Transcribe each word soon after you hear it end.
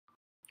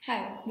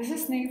Hi, this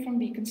is Sneh from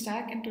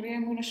Beaconstac, and today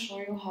I'm going to show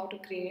you how to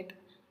create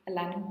a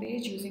landing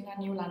page using our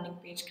new landing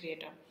page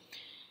creator.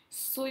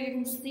 So you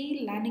can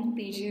see landing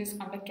pages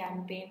under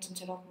campaigns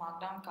instead of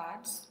markdown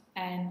cards.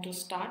 And to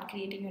start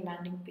creating your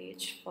landing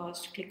page,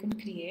 first click on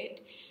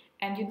create,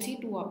 and you'd see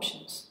two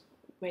options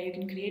where you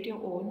can create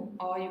your own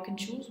or you can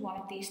choose one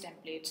of these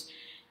templates.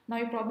 Now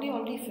you're probably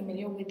already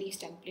familiar with these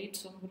templates,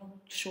 so I'm going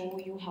to show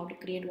you how to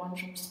create one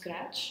from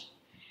scratch.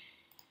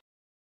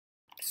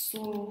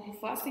 So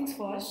first things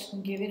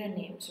first, give it a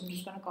name. So I'm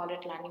just going to call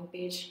it landing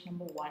page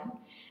number 1,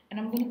 and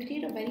I'm going to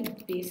create a very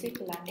basic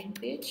landing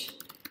page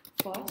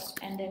first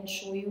and then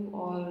show you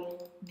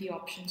all the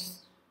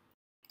options.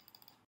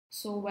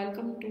 So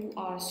welcome to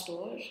our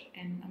store,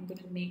 and I'm going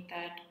to make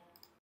that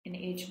in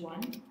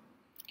H1.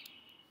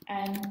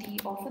 And the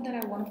offer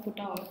that I want to put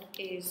out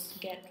is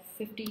get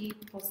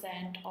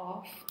 50%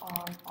 off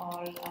on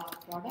all our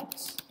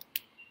products,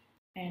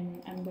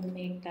 and I'm going to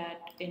make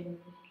that in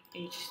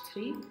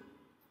H3.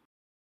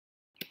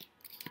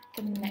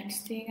 The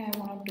next thing I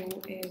want to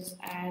do is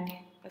add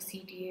a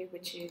CTA,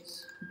 which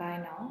is buy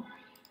now.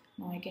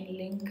 Now I can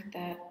link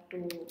that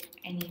to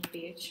any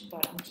page,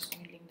 but I'm just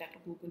going to link that to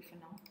Google for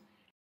now.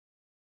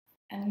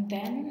 And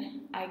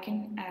then I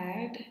can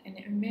add an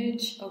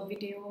image, a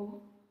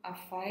video, a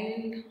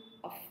file,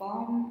 a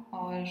form,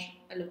 or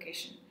a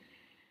location.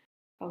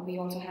 We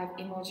also have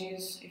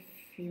emojis if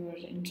you're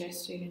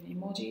interested in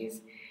emojis.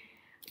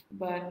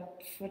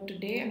 But for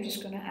today, I'm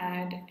just going to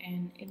add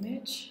an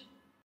image,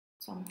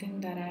 something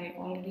that I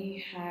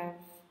already have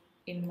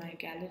in my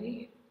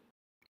gallery,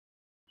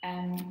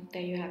 and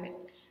there you have it.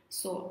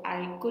 So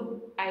I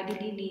could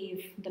ideally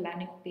leave the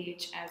landing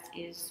page as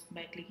is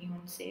by clicking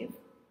on save,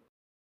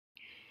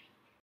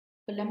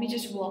 but let me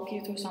just walk you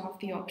through some of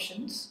the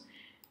options.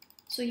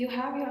 So you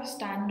have your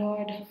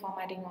standard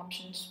formatting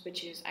options,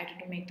 which is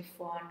either to make the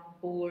font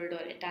bold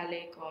or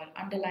italic or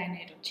underline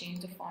it or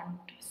change the font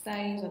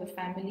size or the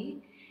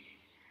family.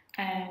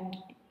 And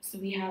so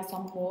we have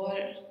some more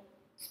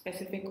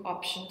specific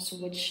options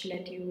which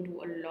let you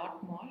do a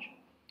lot more.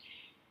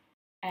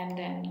 And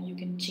then you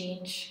can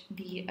change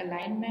the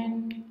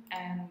alignment,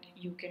 and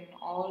you can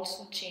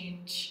also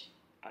change,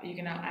 you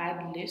can now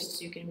add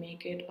lists, you can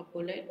make it a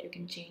bullet, you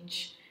can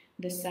change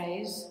the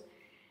size,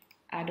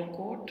 add a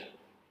quote.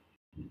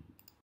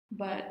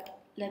 But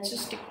let's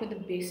just stick with the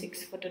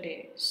basics for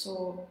today.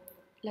 So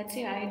let's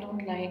say I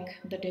don't like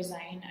the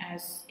design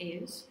as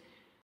is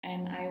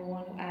and I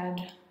want to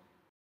add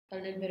a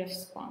little bit of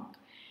spunk.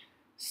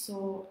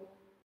 So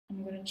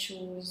I'm going to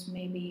choose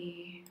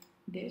maybe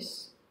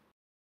this.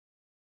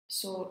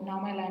 So now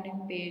my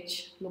landing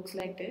page looks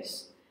like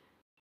this.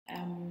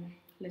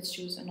 Let's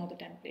choose another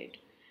template.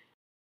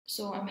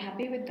 So I'm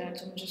happy with that.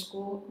 So I'm just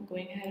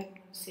going ahead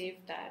and save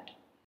that.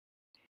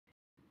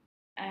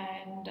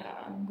 And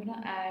I'm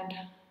gonna add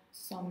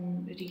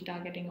some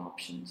retargeting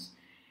options.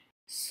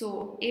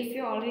 So if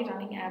you're already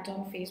running ads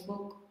on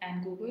Facebook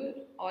and Google,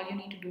 all you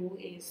need to do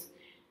is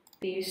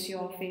paste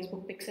your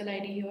Facebook pixel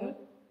ID here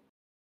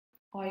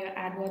or your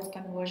AdWords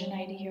conversion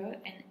ID here,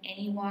 and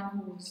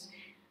anyone who's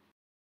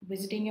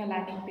visiting your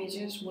landing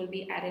pages will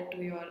be added to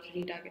your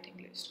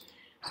retargeting list.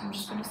 So I'm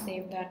just going to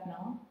save that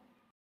now.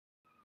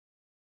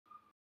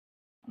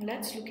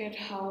 Let's look at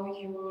how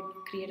you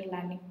would create a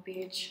landing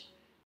page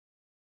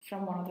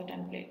from one of the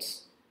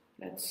templates.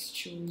 Let's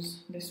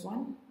choose this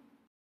one.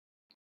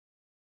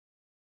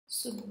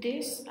 So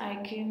this, I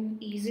can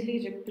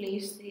easily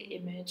replace the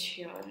image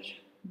here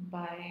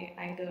by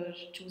either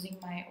choosing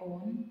my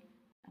own.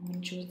 I'm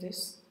going to choose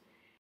this.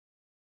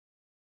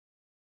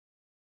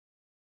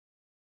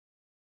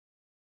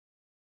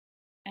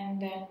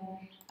 And then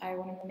I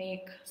want to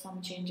make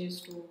some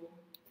changes to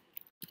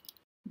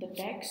the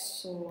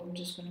text. So I'm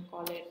just going to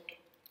call it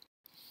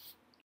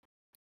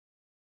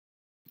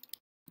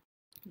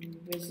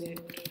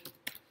visit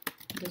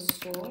the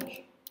store.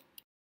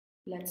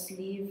 Let's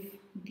leave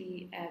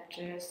the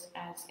address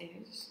as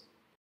is.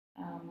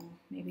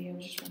 Maybe I'm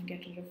just going to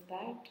get rid of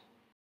that.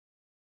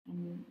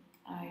 And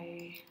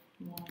I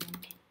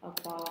want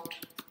about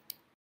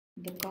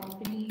the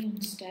company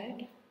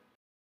instead.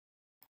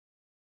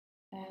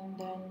 And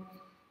then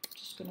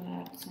just going to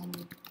add some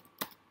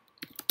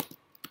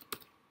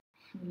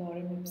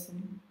Lorem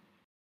Ipsum.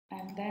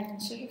 And then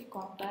instead of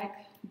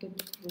contact the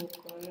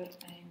broker,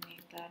 I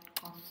make that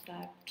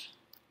contact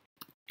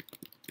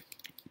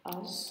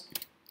us.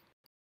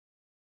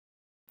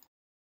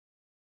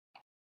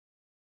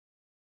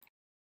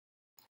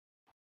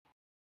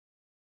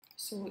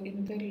 So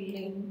in the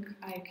link,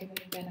 I can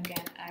then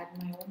again add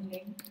my own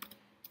link.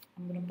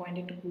 I'm going to point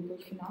it to Google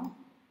for now.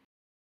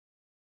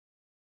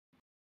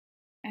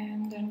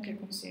 And then click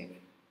on save.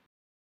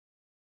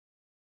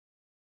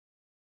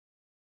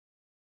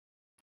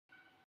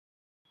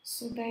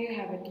 So there you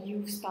have it.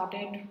 You've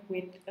started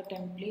with a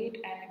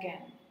template, and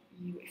again,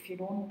 if you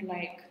don't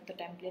like the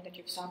template that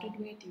you've started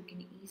with, you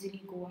can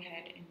easily go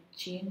ahead and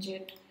change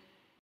it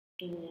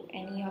to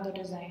any other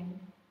design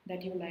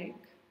that you like.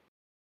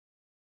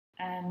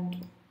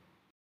 And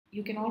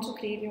you can also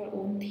create your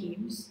own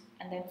themes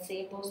and then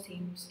save those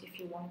themes if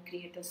you want to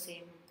create the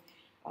same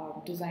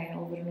design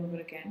over and over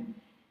again,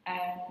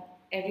 and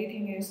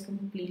everything is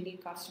completely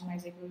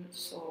customizable,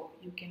 so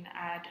you can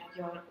add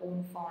your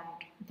own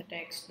font, the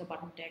text, the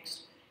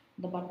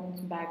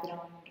button's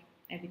background,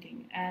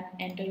 everything, and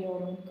enter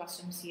your own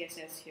custom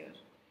CSS here.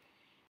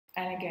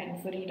 And again,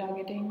 for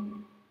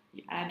retargeting,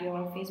 you add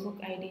your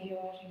Facebook ID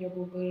here, your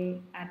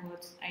Google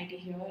AdWords ID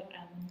here,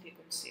 and click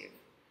on save.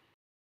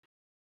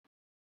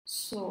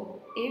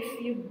 So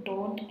if you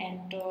don't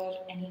enter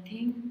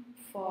anything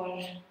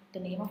for the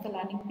name of the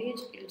landing page,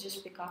 it'll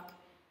just pick up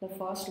the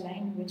first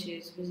line, which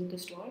is visit the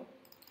store.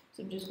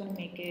 So I'm just going to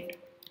make it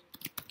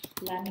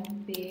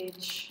landing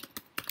page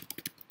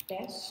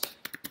test.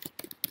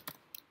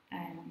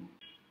 And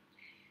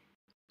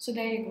so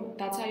there you go.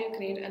 That's how you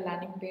create a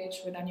landing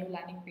page with a new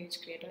landing page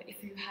creator.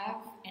 If you have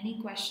any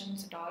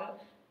questions at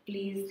all,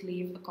 please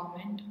leave a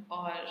comment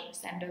or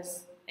send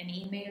us an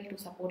email to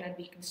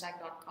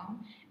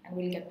support@beaconstac.com and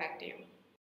we'll get back to you.